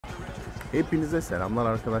Hepinize selamlar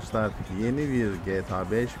arkadaşlar. Yeni bir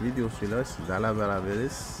GTA 5 videosuyla sizlerle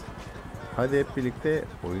beraberiz. Hadi hep birlikte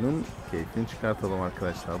oyunun keyfini çıkartalım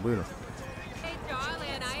arkadaşlar. Buyurun.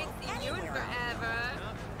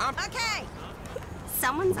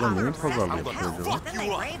 Burada neyin pazarlığı yapıyor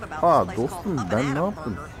acaba? Dostum ben ne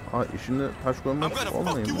yaptım? İşine taş koymak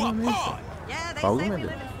olmayayım ama neyse. Kavga mı edelim?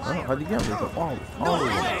 Hadi gel bakalım. Al o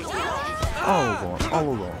zaman. Al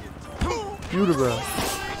o zaman. Yürü be.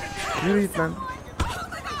 Yürü git lan.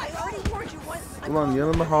 Ulan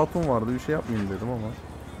yanında hatun vardı, bir şey yapmayayım dedim ama.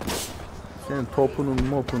 Senin topunun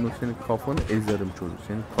mopunu, senin kafanı ezerim çocuk.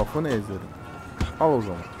 Senin kafanı ezerim. Al o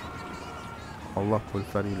zaman. Allah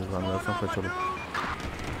polisler gelir zannedersen kaçalım.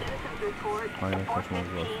 Aynen kaçmamız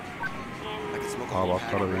lazım. Abi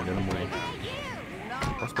atlara beylerim burada.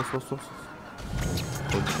 Bas.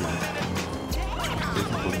 Polis geliyor.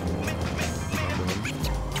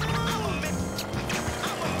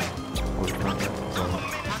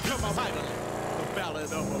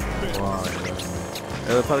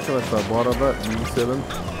 Evet arkadaşlar, bu arada bilgisayarın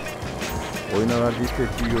oyuna verdiği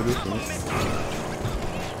tepkiyi görüyorsunuz.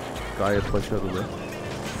 Gayet başarılı.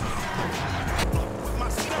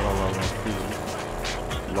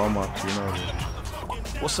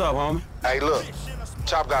 What's up, homie? Hey, look,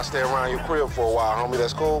 Chop got to stay around your crib for a while, homie.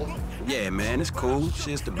 That's cool? Yeah, man, it's cool.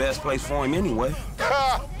 Shit's the best place for him anyway.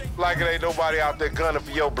 Like it ain't nobody out there gunning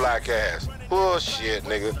for your black ass. Bullshit,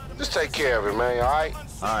 nigga. Just take care of it, man, all right?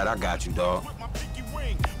 All right, I got you, dog.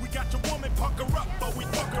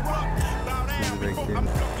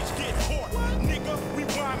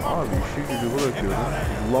 Abi işi gücü bırakıyorum.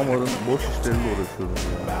 Lamar'ın boş işleriyle uğraşıyorum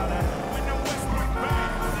ya.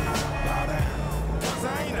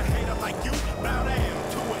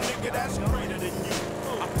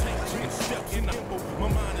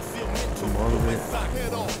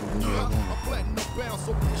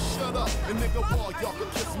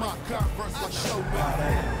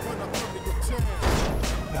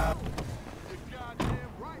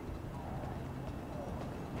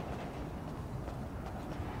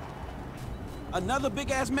 Another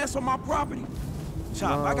big ass mess on my property.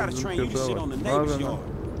 Chop, I gotta train you to shit on the neighbor's yard.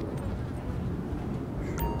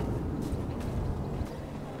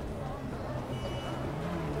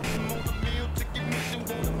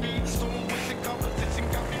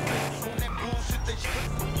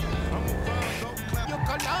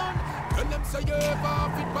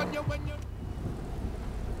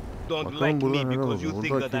 Don't like me because you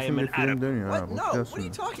think that I am an Arab. What? No, what are you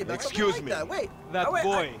talking about? Excuse me. That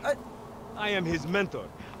boy. I am his mentor.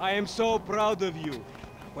 I am so proud of you.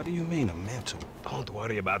 What do you mean, a mentor? Don't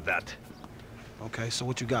worry about that. Okay, so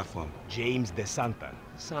what you got for him? James DeSanta,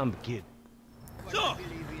 some kid.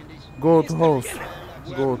 Go to house.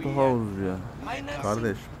 Go to house ya.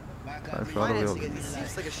 Kardeş. Ben şu arabayı alayım.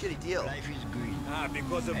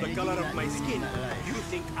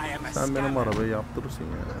 Sen benim arabayı yaptırırsın ya.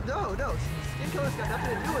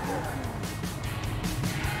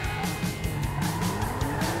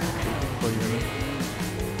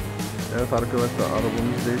 Evet arkadaşlar,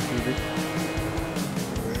 arabamızı değiştirdik.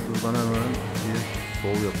 Şuradan hemen bir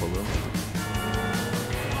sol yapalım.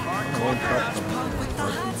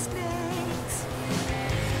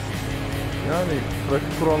 Yani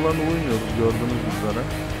trafik kurallarına uymuyoruz gördüğünüz üzere.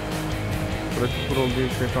 Trafik kuralı diye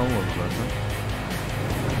bir şey kalmadı zaten.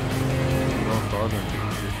 Buradan sağa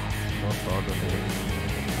döneceğiz. Buradan sağa döneceğiz.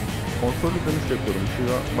 Kontrollü dönüş yapıyorum.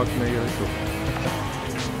 Şuraya bakmaya gerek yok.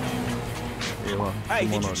 Hey,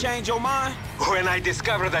 did you change your mind? When I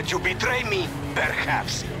discover that you betray me,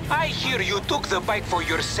 perhaps. I hear you took the bike for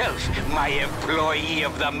yourself, my employee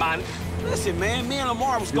of the month. Listen, man, me and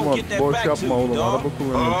Lamar was gonna get that back to you, dog.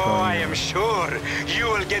 Oh, I am sure you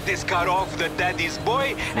will get this car off the daddy's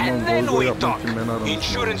boy, and then we talk.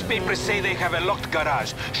 Insurance papers say they have a locked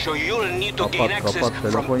garage, so you'll need to gain access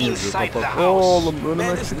from inside the house.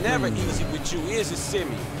 Man, it's never easy with you, is it,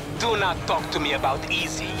 Semi? Do not talk to me about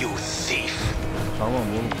easy, you thief. Tamam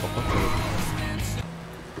oğlum, kapat.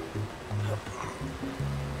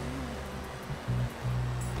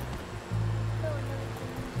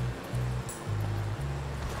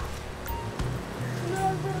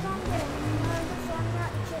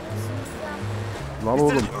 Lan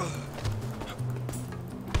oğlum.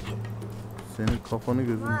 Senin kafanı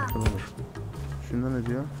gözünü kırılır. Şimdi ne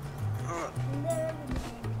diyor?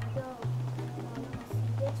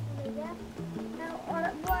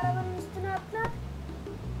 Bu arabanın üstüne atla.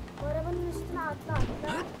 Bu arabanın üstüne atla.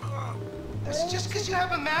 That's just because you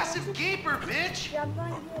have a massive gaper, bitch.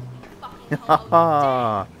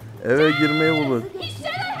 Eve girmeyi bulur.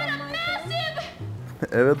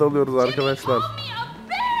 Eve dalıyoruz arkadaşlar.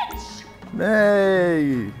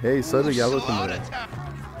 Hey, hey sarı gel bakın buraya. I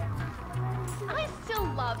still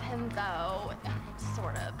love him though,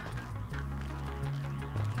 sort of.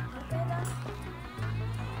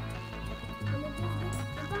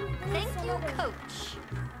 Thank you, coach.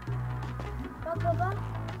 Bak baba.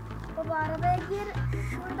 Baba arabaya gir.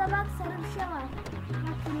 Şurada bak sarı bir şey var.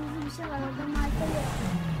 Bak kırmızı bir şey var. Orada marka yok.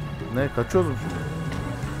 Ne kaçıyoruz mu şimdi?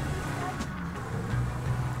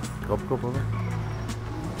 Kapı kapalı.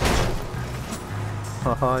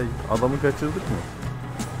 Hay, adamı kaçırdık mı?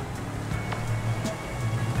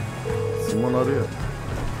 Simon arıyor. Ya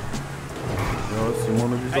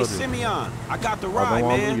Simon'u biz Hey arıyoruz. Simeon, I got the Adam ride, aldı,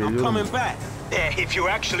 man. I'm geliyorum. coming back. If you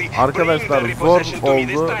actually Arkadaşlar bring the zor repossession to me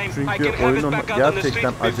this oldu time, I çünkü can have it oyunun back out on the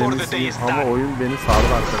gerçekten street before the day acemisiyim is ama done. oyun beni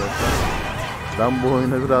sardı arkadaşlar. Ben bu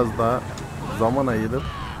oyuna biraz daha zaman ayırıp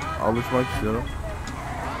alışmak istiyorum.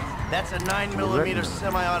 That's a 9mm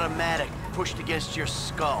semi-automatic pushed against your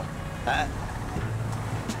skull.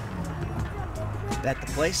 That the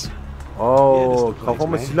place? Oo,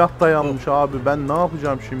 kafama silah dayanmış abi. Ben ne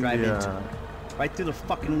yapacağım şimdi ya? Right through the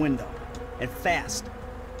fucking window. And fast.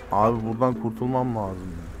 Abi buradan kurtulmam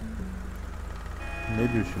lazım.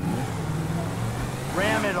 Ne diyor şimdi?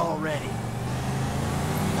 Ram it already.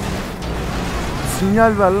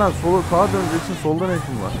 Sinyal ver lan. Sola sağa döneceksin. Solda ne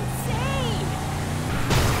işin var?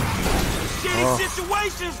 Shitty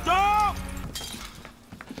situations, dog.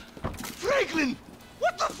 Franklin!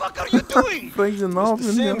 What the fuck are you doing? Franklin ne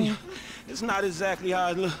yapıyorsun ya? Sammy, it's not exactly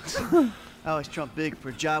how it looks. I always trump big for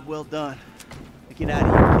a job well done. Get out of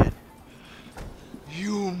here, kid.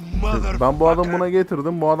 You mother. Ben bu adamı buna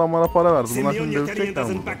getirdim. Bu adam bana para verdi. Bunlar şimdi dövecekler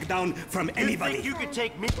mi? You think you could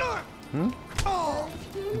take me?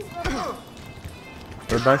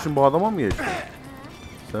 Ben şimdi bu adama mı geçtim?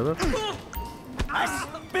 Sebep? I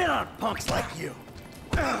spit on punks like you.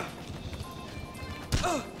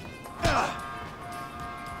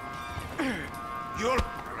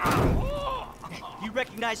 You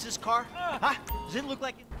recognize this car? Huh? Does it look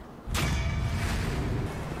like it?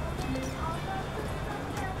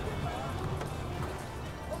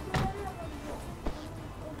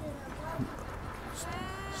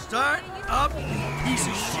 Start up, piece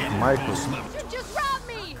of shit. Michael. You just robbed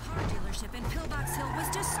me! Car dealership in Pillbox Hill was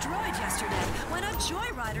destroyed yesterday when a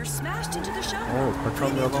joyrider smashed into the showroom. Oo,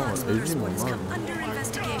 kaçan bir adam var. Ezeyim mi Motorsport has lan? come under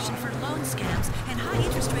investigation for loan scams and high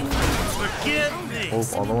interest rate financing. Forget me. Of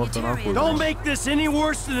adama fena koydum. Don't make this any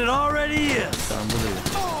worse than it already is. Sen burayı.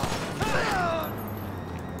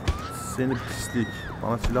 Seni pislik.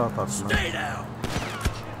 Bana silah atarsın lan.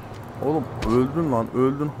 Oğlum öldün lan.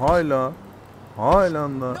 Öldün hala.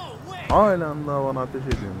 Halen daha bana ateş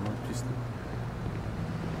ediyorsun lan. Pislik.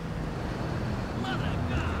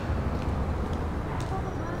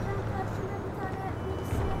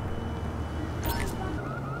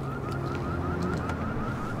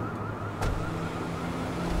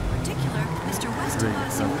 Particular, Mr. Weston got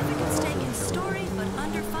a significant stake in Story, but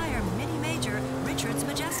under fire mini major Richard's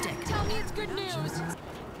Majestic. Tell me it's good news.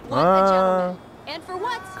 Aa, And for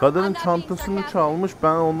what? kadının çantasını çalmış.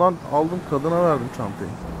 Ben ondan aldım, kadına verdim çantayı.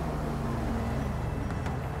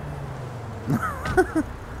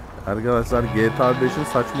 Arkadaşlar GTA 5'in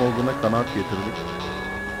saçma olduğuna kanaat getirdik.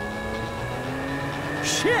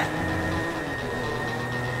 Shit.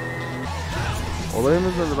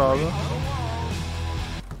 Olayımız nedir abi?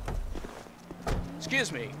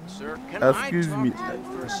 Excuse me, sir. Can Excuse I me. talk to you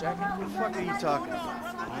for a second? What the fuck are you talking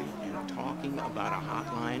about? I am talking about a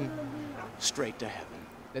hotline straight to heaven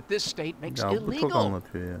that this state makes Ya bu çok illegal.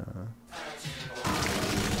 anlatıyor ya.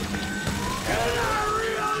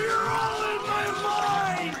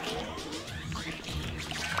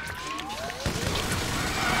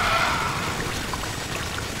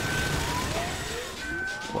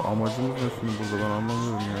 Bu amacımız ne şimdi burada, ben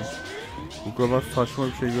anlamıyorum ya. Bu kadar saçma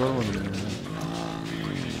bir şey görmedim ya.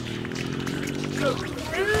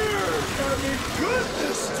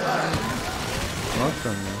 Ne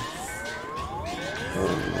yapacaksın ya?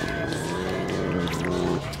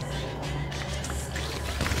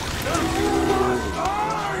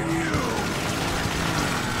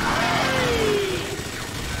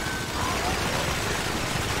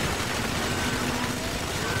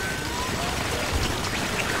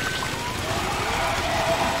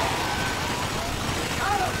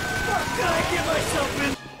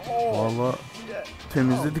 Vallahi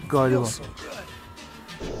temizledik galiba.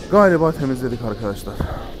 Galiba temizledik arkadaşlar.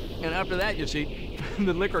 And after that, you see,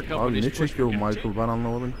 the liquor Abi companies ne çekiyor bu Michael, ben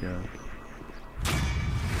anlamadım ki ya.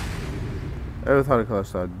 Evet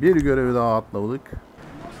arkadaşlar, bir görevi daha atladık.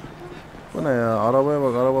 Bu ne ya, arabaya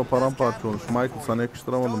bak, araba paramparça olmuş. Michael, sana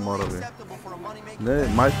yakıştıramadım bu arabayı. Ne,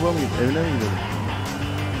 Michael'a mı, evine mi gidelim?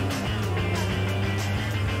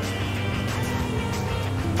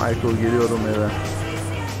 Michael geliyorum eve.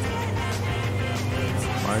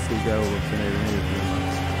 Michael gel oğlum seni evine götürüyorum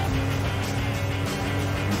ben.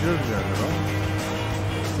 Gidiyoruz yani lan.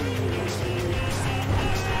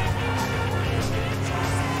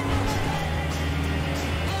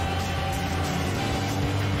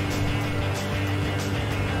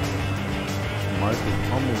 Michael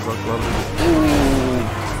tam uzaklarda.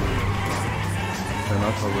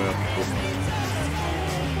 Fena kaza yaptı.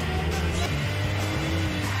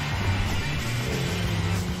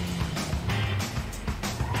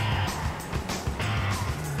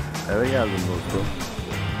 Eve geldim dostum.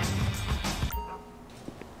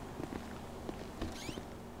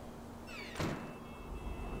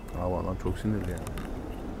 Havadan çok sinirli yani.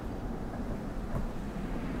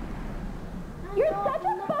 You're such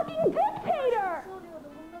a fucking dictator!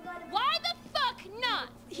 Why the fuck not?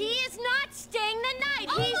 He is not staying the night.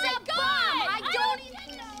 He's a bum. I don't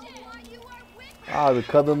even know why you are with. Abi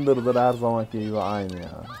kadındırdır her zamanki gibi aynı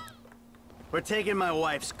ya. We're taking my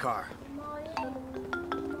wife's car.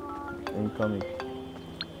 Incoming.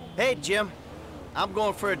 Hey, Jim. I'm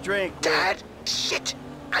going for a drink. Dad, shit!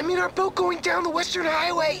 I'm in our boat going down the Western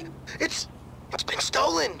Highway. It's been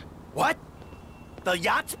stolen. What? The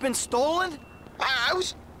yacht's been stolen? I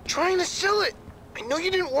was trying to sell it. I know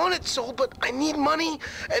you didn't want it sold, but I need money,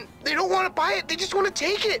 and they don't want to buy it. They just want to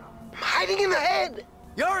take it. I'm hiding in the head.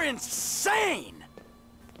 You're insane!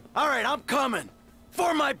 All right, I'm coming.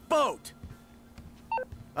 For my boat.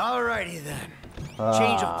 Alrighty then.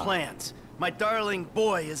 Change of plans. My darling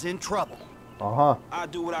boy is in trouble. Aha. I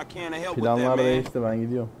do what I can to help with Planlar that, man. değişti, ben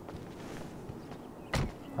gidiyorum.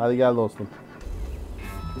 Hadi gel dostum.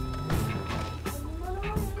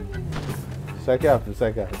 Şaka yaptım,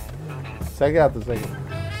 şaka. Şaka yaptım, şaka.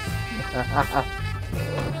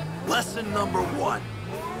 Lesson number 1.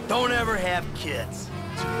 Don't ever have kids.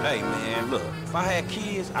 Hey, man, look. If I had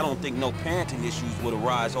kids, I don't think no parenting issues would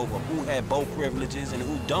arise over who had both privileges and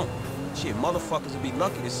who don't. Shit, motherfuckers would be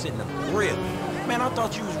lucky to sit in a grill. Man, I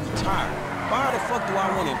thought you was retired. Why the fuck do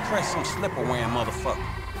I want to impress some slipper-wearing motherfucker?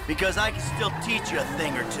 Because I can still teach you a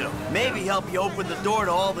thing or two. Maybe help you open the door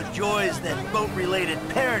to all the joys that boat-related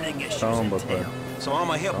parenting issues entail. So I'm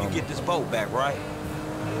gonna help you get this boat back, right?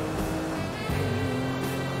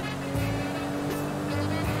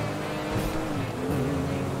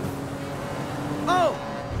 Oh,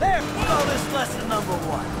 there! We call this lesson number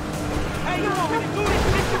 1. Hey, you want me to do this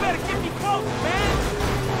shit? You better get me close, man!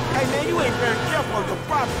 Hey, man, you ain't very careful of your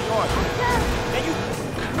property, are you? Man, you...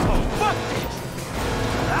 Oh, fuck this!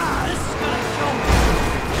 Ah, this is gonna kill me!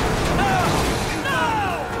 No! No!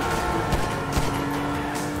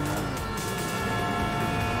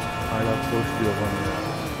 Hala koş diyor bana ya.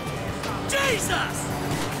 Jesus!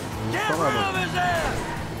 Get rid of his ass!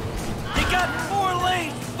 You got 4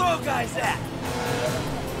 lanes to throw guys at!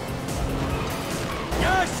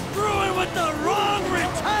 You're screwing with the wrong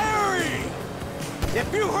retiree!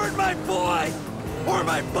 If you hurt my boy, or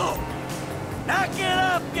my boat, knock it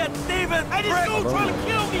up, you thieving prick! Hey, this dude trying to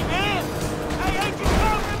kill me, man! Hey, ain't you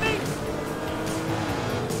talking to me?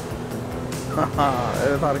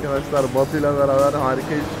 Evet arkadaşlar, Batu ile beraber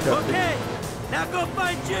harika iş çıkarttık. Okay, now go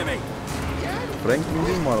find Jimmy! Frank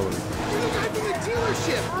Mill'in mi var burada? You're the guy from the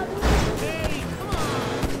dealership. Hey, come on!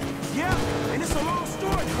 Yeah, and it's a long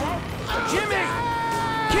story, bro. Jimmy!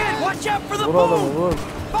 Kid, watch out for the Vur adamı, boom! vur.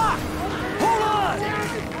 Fuck! Hold on!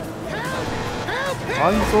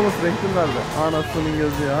 Hangisi olur Frank'in nerede? Anasının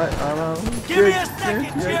gözü ya. Anam. Give me a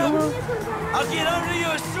second, Jim! I'll get under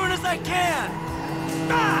you as soon as I can!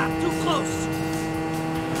 Ah, too close!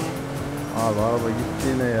 Abi araba gitti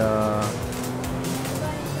yine ya.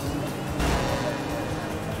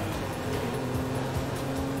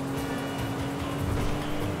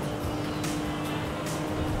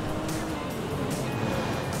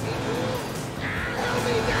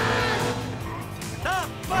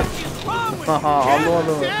 Aldım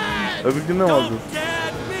adamı. Öbürkünde mi aldın?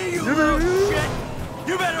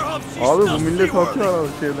 Abi bu millet atıyor araba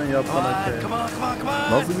şeyden yattan aşağıya.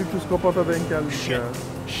 Nasıl bir psikopata denk geldik ya?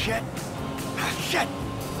 Shit! Shit!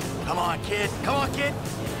 Come on, kid! Come on, kid!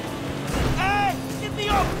 Hey, get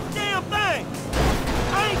me off the damn thing!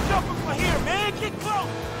 I ain't jumping from here, man! Get close!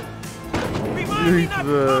 Remind me not to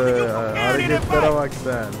bother you from carrying that Hareketlere bike! bak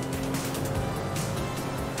sen.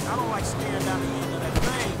 I don't like staring down the end of that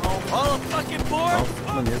thing, homie. All fucking board?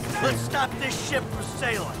 Let's stop this ship from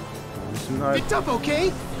sailing. Picked up,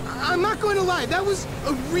 okay? I'm not going to lie, that was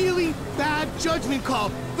a really bad judgment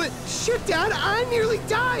call. But shit, Dad, I nearly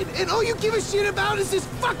died, and all you give a shit about is this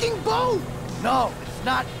fucking boat! No, it's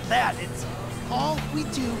not that, it's... All we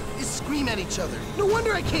do is scream at each other. No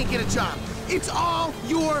wonder I can't get a job. It's all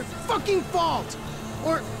your fucking fault!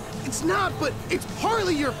 Or it's not, but it's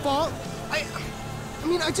partly your fault. I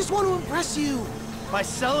mean, I just want to impress you. By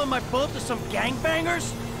selling my boat to some gangbangers?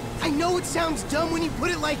 I know it sounds dumb when you put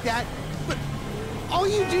it like that, but all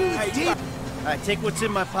you do is dig. Alright, take what's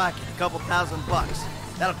in my pocket, a couple $1,000.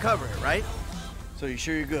 That'll cover it, right? So you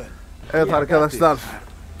sure you're good? Evet arkadaşlar,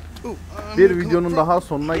 bir videonun daha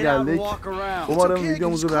sonuna geldik. Umarım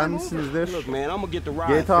videomuzu beğenmişsinizdir.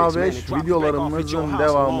 GTA 5 videolarımızın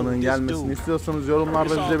devamının gelmesini istiyorsanız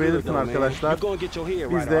yorumlarda bize belirtin arkadaşlar.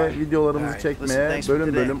 Biz de videolarımızı çekmeye,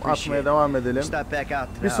 bölüm bölüm atmaya devam edelim.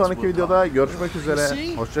 Bir sonraki videoda görüşmek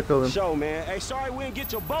üzere. Hoşça kalın.